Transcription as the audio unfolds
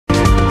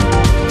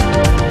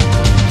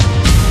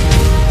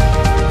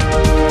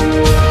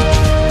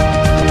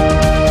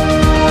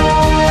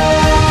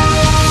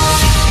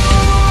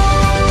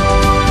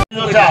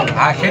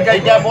হ্যাঁ সেটাই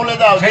বলে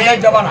দাও, সেটাই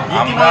দেবো না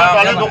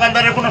আমরা,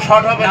 দোকানদারের কোনো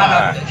শর্ট হবে না।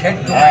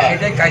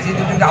 সেটাই কাইসি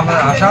দুটো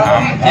আমাদের আশা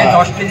যে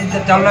 10 কেজিতে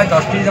চাল নয়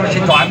 10 কেজি যাবে,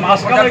 সেই আমি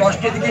 10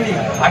 কেজি কিনি,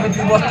 আমি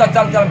 2 বস্তা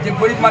চাল চাল যে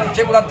গরিব মানুষ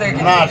সেগুলোর থেকে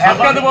কিনি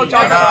একটা দেবো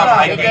চাল।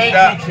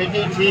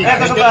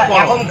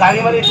 এখন গাড়ি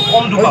মারি একটু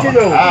কম ঢুকাবো,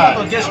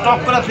 তো যে স্টক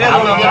করে ফেল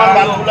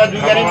বালগুলা 2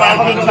 গাড়ি মাল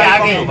কিনছে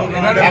আগে,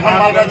 এখন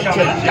মালটা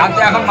দিচ্ছে না, যাতে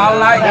এখন মাল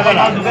নাই।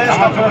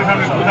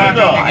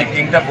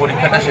 মাইকিংটা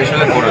পরীক্ষাটা শেষ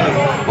হলে করে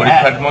দেবো,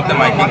 পরীক্ষার মধ্যে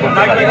মাইকিং করতে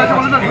পারি, ঠিক আছে,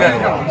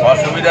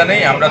 অসুবিধা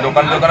নেই। আমরা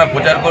দোকানে দোকানে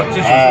প্রচার করছি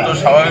সুস্থ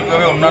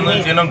স্বাভাবিকভাবে, অন্যান্য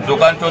যেরকম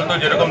দোকান চলতো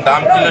যেরকম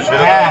দাম ছিল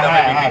সেরকম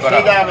দামে বিক্রি করা।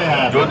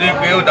 যদি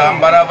কেউ দাম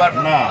বাড়াবার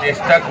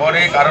চেষ্টা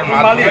করে কারণ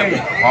মাধ্যমে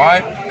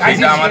হয়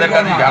সেটা আমাদের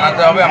কাছে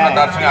জানাতে হবে, আমরা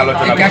তার সঙ্গে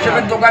আলোচনা।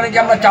 গ্যাসের দোকানে কি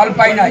আমরা চাল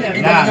পাই না,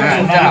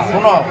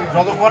 শোনো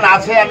যতক্ষণ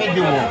আছে আমি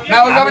দেবো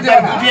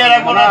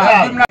না,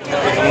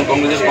 তৃণমূল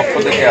কংগ্রেসের পক্ষ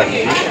থেকে আসছি,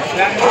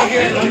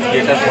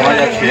 যেটা শোনা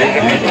যাচ্ছে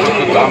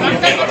দাম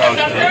বৃদ্ধি করা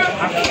হচ্ছে,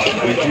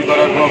 বৃদ্ধি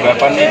করার কোনো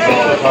ব্যাপার নেই,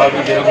 সুস্থ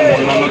স্বাভাবিক যেরকম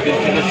অন্যান্য দিন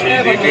ছিল সেই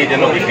রেটেই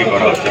যেন বিক্রি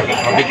করা হচ্ছে। এখন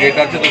সঠিক রেট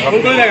আছে তো সব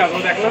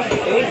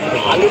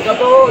আলুটা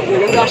তো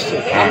আসছে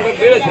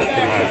বেড়েছে,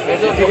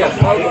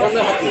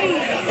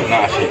 না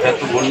সেটা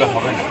তো বললে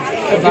হবে না।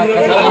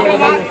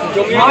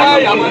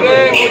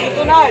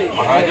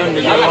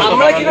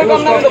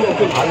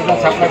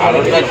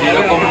 আলুটা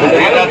যেরকম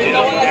রেট আছে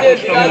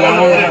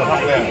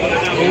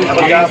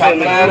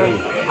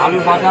আলু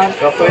বাজার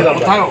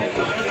কোথাও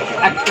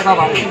 1 টাকা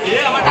বাড়ে,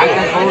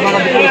 ঢাকায় 16 টাকা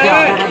বিক্রি হচ্ছে,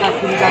 18 টাকা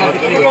 20 টাকা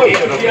বিক্রি হচ্ছে,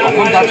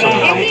 তখন তার সঙ্গে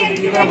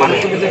বিক্রি করা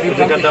মানুষের কাছে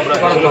বিভ্রান্তি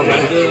করা দরকার।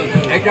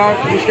 এটা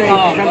 30 টাকা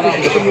বিভ্রান্তি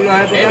সৃষ্টি মূল্য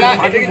হয়,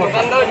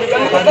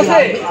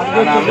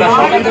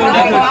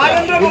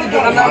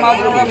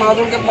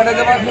 মহাজনকে পাঠিয়ে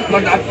দেওয়া,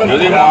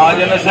 যদি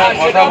মহাজনের সাথে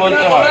কথা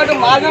বলতে হয়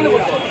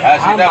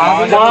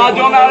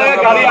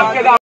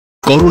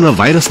করোনা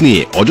ভাইরাস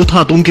নিয়ে অযথা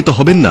আতঙ্কিত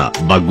হবেন না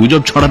বা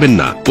গুজব ছড়াবেন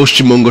না।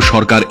 পশ্চিমবঙ্গ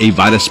সরকার এই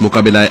ভাইরাস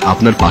মোকাবেলায়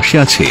আপনার পাশে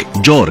আছে।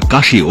 জ্বর,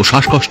 কাশি ও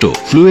শ্বাসকষ্ট,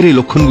 ফ্লুয়ের এই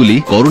লক্ষণগুলি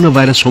করোনা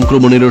ভাইরাস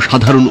সংক্রমণেরও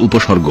সাধারণ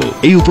উপসর্গ।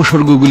 এই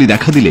উপসর্গগুলি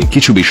দেখা দিলে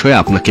কিছু বিষয়ে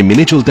আপনাকে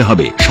মেনে চলতে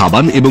হবে।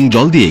 সাবান এবং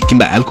জল দিয়ে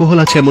কিংবা অ্যালকোহল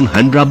আছে এমন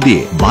হ্যান্ড রাব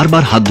দিয়ে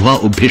বারবার হাত ধোয়া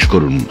অভ্যেস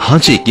করুন।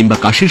 হাঁচে কিংবা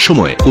কাশির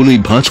সময় কোনোই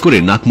ভাঁজ করে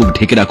নাক মুখ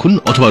ঢেকে রাখুন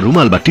অথবা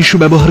রুমাল বা টিস্যু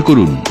ব্যবহার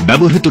করুন।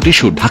 ব্যবহৃত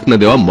টিস্যু ঢাকনা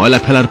দেওয়া ময়লা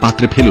ফেলার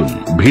পাত্রে ফেলুন।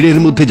 ভিড়ের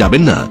মধ্যে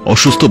যাবেন না।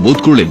 অসুস্থ বোধ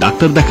করলে ডাক্তার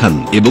দেখান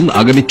এবং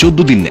আগামী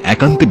 14 দিন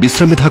একান্তে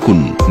বিশ্রামে থাকুন।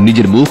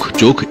 নিজের মুখ,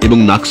 চোখ এবং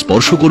নাক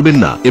স্পর্শ করবেন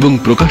না এবং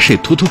প্রকাশ্যে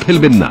থুথু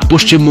ফেলবেন না।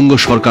 পশ্চিমবঙ্গ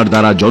সরকার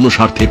দ্বারা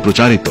জনস্বার্থে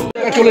প্রচারিত।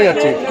 চলে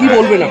যাচ্ছে, কি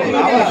বলবেন আপনি?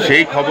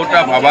 সেই খবরটা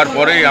পাওয়ার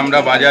পরেই আমরা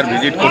বাজার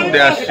ভিজিট করতে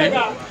আসছি।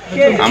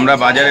 আমরা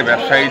বাজারে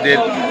ব্যবসায়ীদের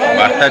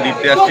বার্তা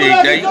দিতে আসছি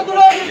এইটাই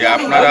যে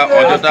আপনারা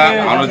অযথা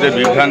মানুষদের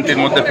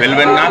বিভ্রান্তির মধ্যে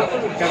ফেলবেন না।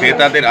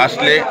 ক্রেতাদের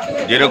আসলে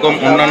যেরকম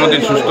অন্যান্য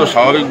দিন সুস্থ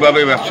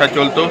স্বাভাবিকভাবে ব্যবসা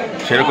চলতো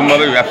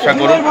সেরকমভাবে ব্যবসা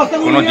করুন।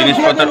 কোনো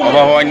জিনিসপত্রের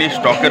অভাব হয়নি,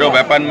 স্টকেরও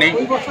ব্যাপার নেই।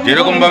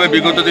 যেরকমভাবে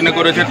বিগত দিনে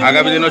করেছেন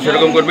আগামী দিনেও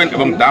সেরকম করবেন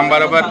এবং দাম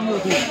বাড়াবার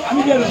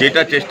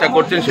যেটা চেষ্টা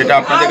করছেন সেটা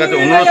আপনাদের কাছে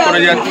অনুরোধ করে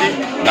যাচ্ছি,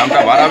 দামটা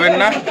বাড়াবেন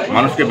না,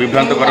 মানুষকে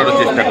বিভ্রান্ত করারও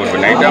চেষ্টা করবেন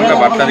না। এটা আমরা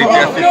বার্তা দিতে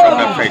আসছি সব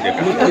ব্যবসায়ীদের।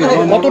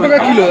 কত টাকা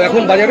কিলো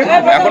এখন বাজারে?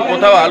 এখন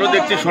কোথাও আলু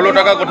দেখছি 16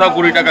 টাকা, কোথাও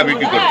 20 টাকা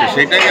বিক্রি করছে।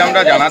 সেটাই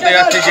আমরা জানাতে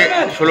যাচ্ছি যে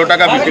 16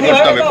 টাকা বিক্রি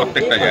করতে হবে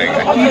প্রত্যেকটা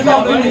জায়গায়।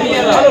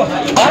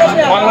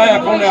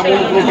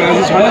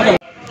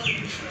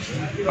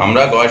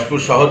 আমরা গয়েশপুর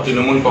শহর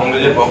তৃণমূল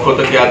কংগ্রেসের পক্ষ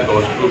থেকে আজ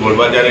গয়েশপুর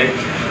গোলবাজারে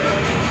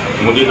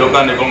মুদি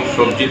দোকান এবং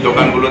সবজির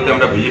দোকানগুলোতে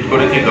আমরা ভিজিট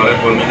করেছি দলের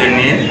কর্মীদের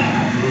নিয়ে।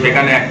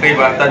 সেখানে একটাই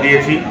বার্তা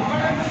দিয়েছি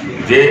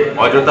যে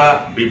অযথা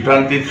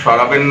বিভ্রান্তি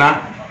ছড়াবেন না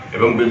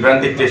এবং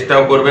বিভ্রান্তির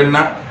চেষ্টাও করবেন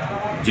না।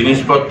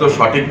 জিনিসপত্র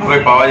সঠিকভাবে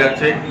পাওয়া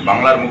যাচ্ছে।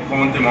 বাংলার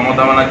মুখ্যমন্ত্রী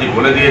মমতা ব্যানার্জি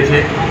বলে দিয়েছে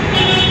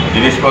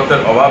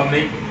জিনিসপত্রের অভাব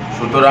নেই।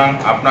 সুতরাং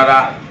আপনারা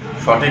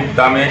সঠিক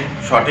দামে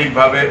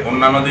সঠিকভাবে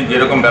অন্যান্য দিন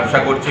যেরকম ব্যবসা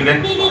করছিলেন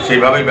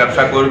সেইভাবেই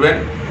ব্যবসা করবেন।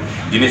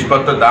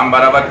 জিনিসপত্রের দাম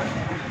বাড়াবার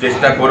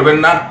চেষ্টা করবেন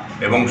না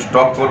এবং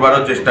স্টক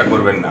করবারও চেষ্টা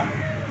করবেন না।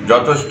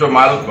 যথেষ্ট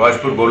মাল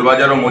গয়েশপুর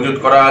গোলবাজারও মজুত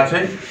করা আছে,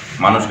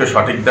 মানুষকে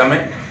সঠিক দামে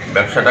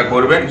ব্যবসাটা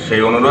করবেন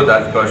সেই অনুরোধ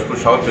আজ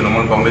গয়েশপুর শহর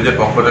তৃণমূল কংগ্রেসের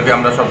পক্ষ থেকে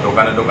আমরা সব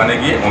দোকানে দোকানে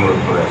গিয়ে অনুরোধ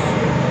করে আসছি।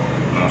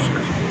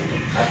 নমস্কার।